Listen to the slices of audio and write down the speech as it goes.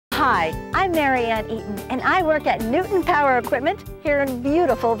Hi, I'm Mary Ann Eaton, and I work at Neuton Power Equipment here in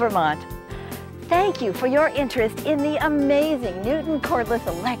beautiful Vermont. Thank you for your interest in the amazing Neuton cordless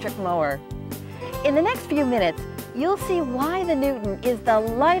electric mower. In the next few minutes, you'll see why the Neuton is the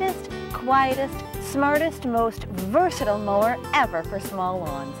lightest, quietest, smartest, most versatile mower ever for small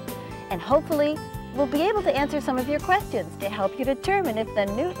lawns. And hopefully, we'll be able to answer some of your questions to help you determine if the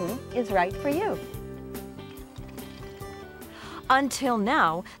Neuton is right for you. Until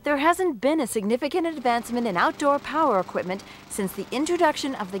now, there hasn't been a significant advancement in outdoor power equipment since the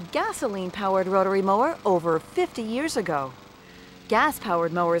introduction of the gasoline-powered rotary mower over 50 years ago.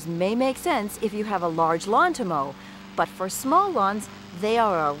 Gas-powered mowers may make sense if you have a large lawn to mow, but for small lawns, they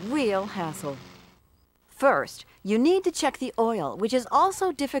are a real hassle. First, you need to check the oil, which is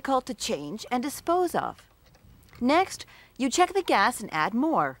also difficult to change and dispose of. Next, you check the gas and add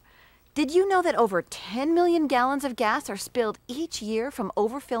more. Did you know that over 10 million gallons of gas are spilled each year from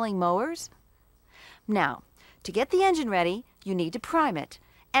overfilling mowers? Now, to get the engine ready, you need to prime it,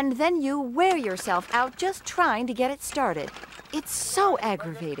 and then you wear yourself out just trying to get it started. It's so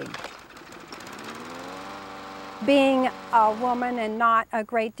aggravating. Being a woman and not a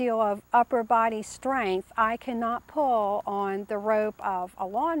great deal of upper body strength, I cannot pull on the rope of a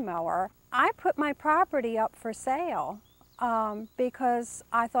lawnmower. I put my property up for sale. Because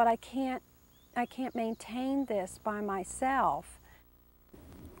I thought I can't maintain this by myself.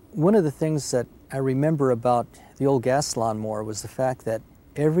 One of the things that I remember about the old gas lawnmower was the fact that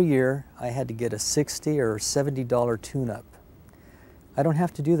every year I had to get a $60 or $70 tune-up. I don't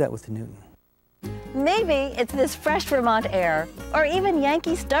have to do that with the Neuton. Maybe it's this fresh Vermont air, or even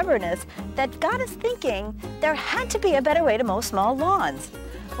Yankee stubbornness, that got us thinking there had to be a better way to mow small lawns.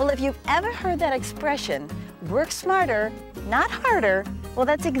 Well, if you've ever heard that expression, work smarter, not harder, well,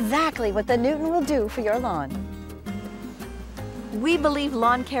 that's exactly what the Neuton will do for your lawn. We believe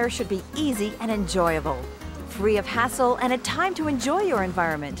lawn care should be easy and enjoyable, free of hassle and a time to enjoy your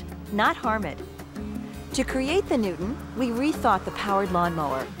environment, not harm it. To create the Neuton, we rethought the powered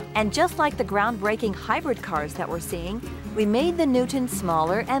lawnmower, and just like the groundbreaking hybrid cars that we're seeing, we made the Neuton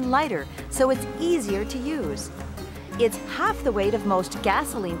smaller and lighter so it's easier to use. It's half the weight of most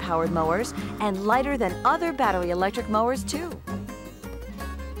gasoline-powered mowers and lighter than other battery electric mowers, too.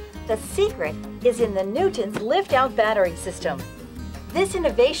 The secret is in the Neuton's lift-out battery system. This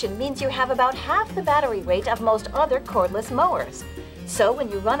innovation means you have about half the battery weight of most other cordless mowers. So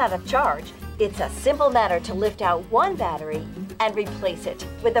when you run out of charge, it's a simple matter to lift out one battery and replace it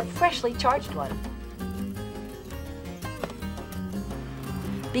with a freshly charged one.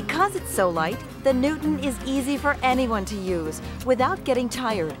 Because it's so light, the Neuton is easy for anyone to use without getting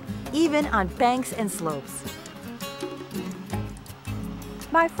tired, even on banks and slopes.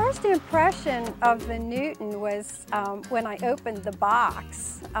 My first impression of the Neuton was when I opened the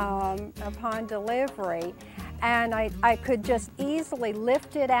box upon delivery, and I could just easily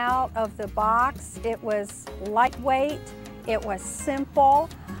lift it out of the box. It was lightweight, it was simple.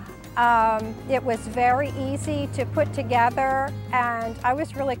 It was very easy to put together, and I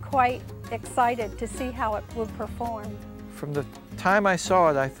was really quite excited to see how it would perform. From the time I saw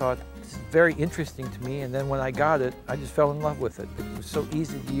it, I thought, this is very interesting to me, and then when I got it, I just fell in love with it. It was so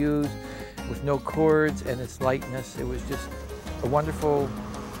easy to use, with no cords and its lightness. It was just a wonderful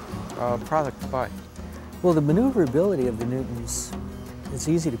product to buy. Well, the maneuverability of the Neutons is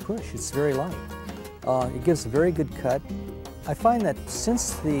easy to push. It's very light. It gives a very good cut. I find that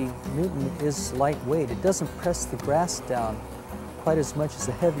since the Neuton is lightweight, it doesn't press the grass down quite as much as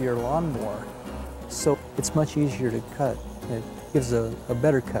a heavier lawnmower. So it's much easier to cut. It gives a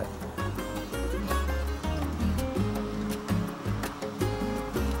better cut.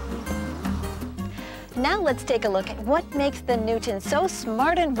 Now let's take a look at what makes the Neuton so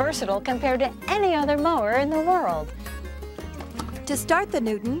smart and versatile compared to any other mower in the world. To start the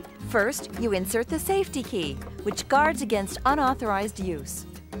Neuton, first you insert the safety key, which guards against unauthorized use.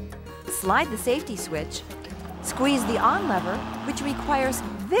 Slide the safety switch, squeeze the on lever, which requires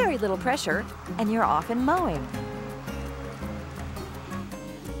very little pressure, and you're off and mowing.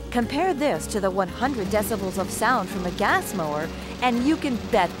 Compare this to the 100 decibels of sound from a gas mower, and you can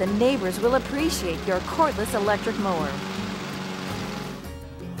bet the neighbors will appreciate your cordless electric mower.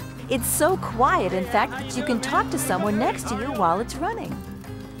 It's so quiet, in fact, that you can talk to someone next to you while it's running.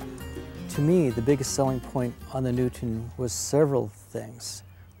 To me, the biggest selling point on the Neuton was several things.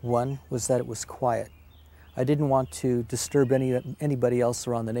 One was that it was quiet. I didn't want to disturb anybody else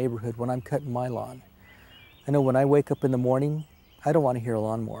around the neighborhood when I'm cutting my lawn. I know when I wake up in the morning, I don't want to hear a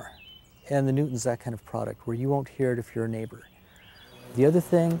lawnmower. And the Neuton's that kind of product where you won't hear it if you're a neighbor. The other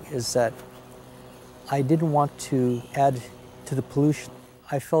thing is that I didn't want to add to the pollution.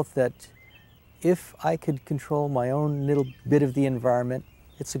 I felt that if I could control my own little bit of the environment,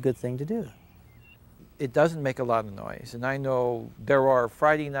 it's a good thing to do. It doesn't make a lot of noise, and I know there are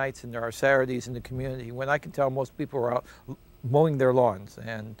Friday nights and there are Saturdays in the community when I can tell most people are out mowing their lawns,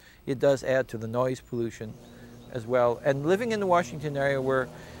 and it does add to the noise pollution as well. And living in the Washington area, we're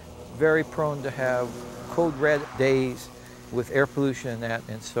very prone to have code red days with air pollution and that,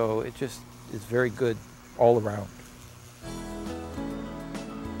 and so it just is very good all around.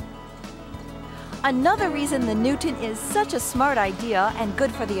 Another reason the Neuton is such a smart idea and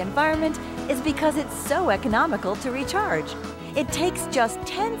good for the environment is because it's so economical to recharge. It takes just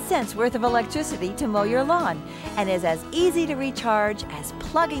 10 cents worth of electricity to mow your lawn and is as easy to recharge as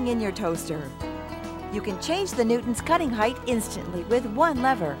plugging in your toaster. You can change the Neuton's cutting height instantly with one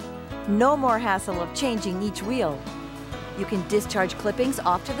lever. No more hassle of changing each wheel. You can discharge clippings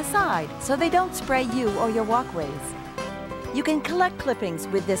off to the side so they don't spray you or your walkways. You can collect clippings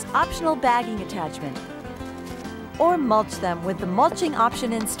with this optional bagging attachment, or mulch them with the mulching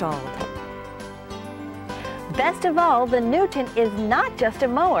option installed. Best of all, the Neuton is not just a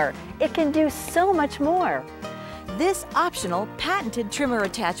mower. It can do so much more. This optional patented trimmer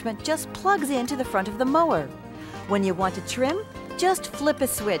attachment just plugs into the front of the mower. When you want to trim, just flip a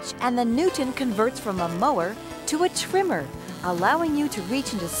switch and the Neuton converts from a mower to a trimmer, allowing you to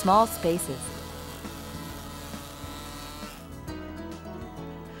reach into small spaces.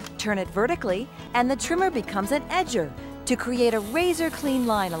 Turn it vertically, and the trimmer becomes an edger to create a razor-clean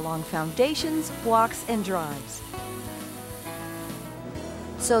line along foundations, walks, and drives.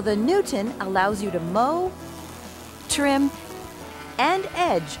 So the Neuton allows you to mow, trim, and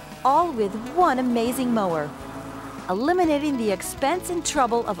edge all with one amazing mower, eliminating the expense and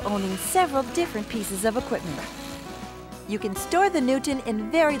trouble of owning several different pieces of equipment. You can store the Neuton in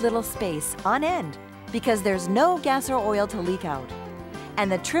very little space on end because there's no gas or oil to leak out. And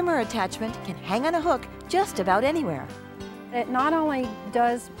the trimmer attachment can hang on a hook just about anywhere. It not only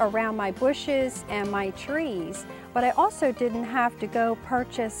does around my bushes and my trees, but I also didn't have to go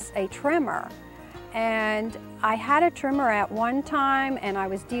purchase a trimmer. And I had a trimmer at one time, and I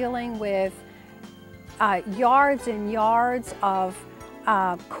was dealing with yards and yards of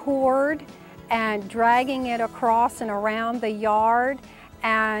cord and dragging it across and around the yard.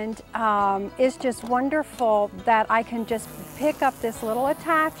 And it's just wonderful that I can just pick up this little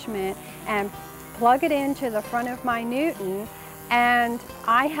attachment and plug it into the front of my Neuton, and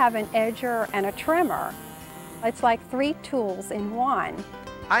I have an edger and a trimmer. It's like 3 tools in one.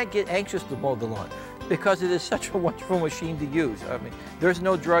 I get anxious to mow the lawn because it is such a wonderful machine to use. I mean, there's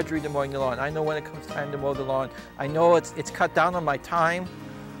no drudgery to mowing the lawn. I know when it comes time to mow the lawn. I know it's cut down on my time,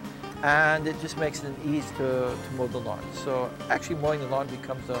 and it just makes it an ease to mow the lawn. So actually mowing the lawn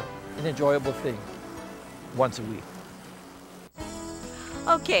becomes an enjoyable thing once a week.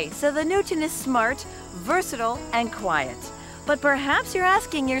 Okay, so the Neuton is smart, versatile, and quiet. But perhaps you're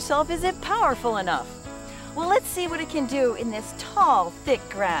asking yourself, is it powerful enough? Well, let's see what it can do in this tall, thick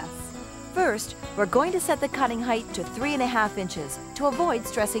grass. First, we're going to set the cutting height to 3.5 inches to avoid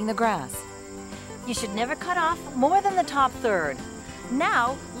stressing the grass. You should never cut off more than the top third.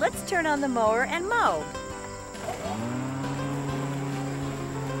 Now, let's turn on the mower and mow.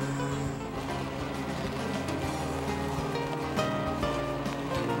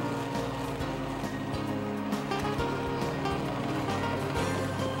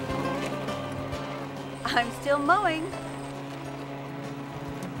 I'm still mowing.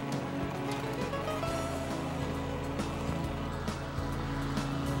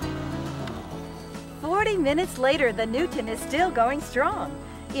 Minutes later, the Neuton is still going strong.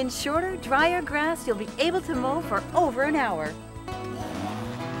 In shorter, drier grass, you'll be able to mow for over an hour.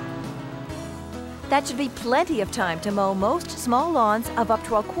 That should be plenty of time to mow most small lawns of up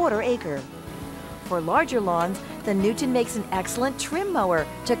to a 1/4 acre. For larger lawns, the Neuton makes an excellent trim mower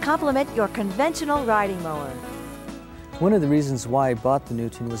to complement your conventional riding mower. One of the reasons why I bought the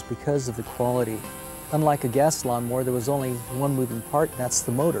Neuton was because of the quality. Unlike a gas lawnmower, there was only one moving part, and that's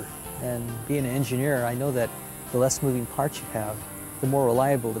the motor. And being an engineer, I know that the less moving parts you have, the more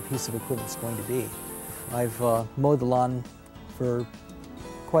reliable the piece of equipment is going to be. I've mowed the lawn for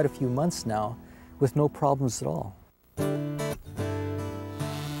quite a few months now with no problems at all.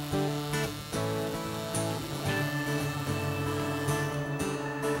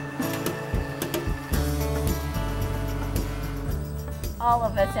 All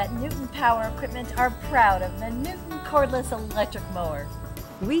of us at Neuton Power Equipment are proud of the Neuton cordless electric mower.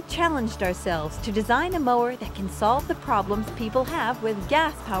 We challenged ourselves to design a mower that can solve the problems people have with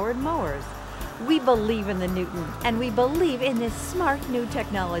gas-powered mowers. We believe in the Neuton, and we believe in this smart new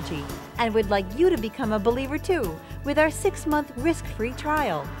technology, and would like you to become a believer too with our 6-month risk-free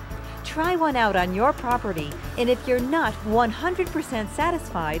trial. Try one out on your property, and if you're not 100%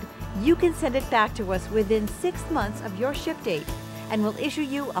 satisfied, you can send it back to us within 6 months of your ship date, and we'll issue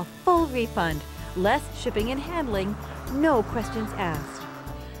you a full refund, less shipping and handling, no questions asked.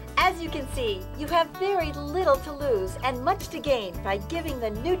 As you can see, you have very little to lose and much to gain by giving the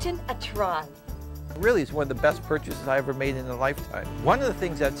Neuton a try. Really, it's one of the best purchases I ever made in a lifetime. One of the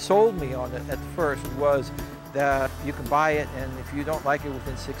things that sold me on it at first was that you can buy it, and if you don't like it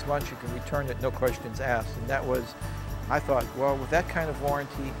within 6 months, you can return it, no questions asked. And that was, I thought, well, with that kind of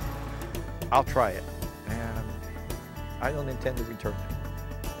warranty, I'll try it. And I don't intend to return it.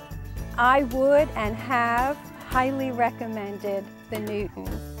 I would and have highly recommended the Neuton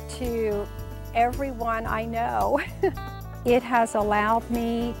to everyone I know. It has allowed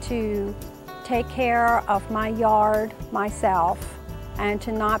me to take care of my yard myself and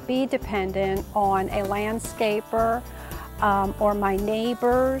to not be dependent on a landscaper or my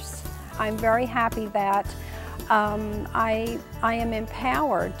neighbors. I'm very happy that I am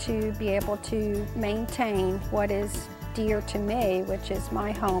empowered to be able to maintain what is dear to me, which is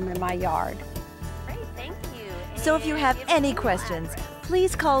my home and my yard. Great, thank you. So if you have any questions,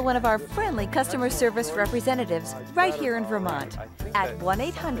 please call one of our friendly customer service representatives right here in Vermont at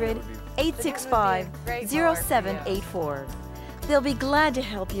 1-800-865-0784. They'll be glad to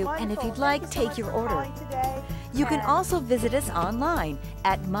help you, and if you'd like, take your order. You can also visit us online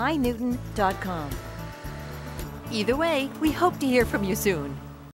at myneuton.com. Either way, we hope to hear from you soon.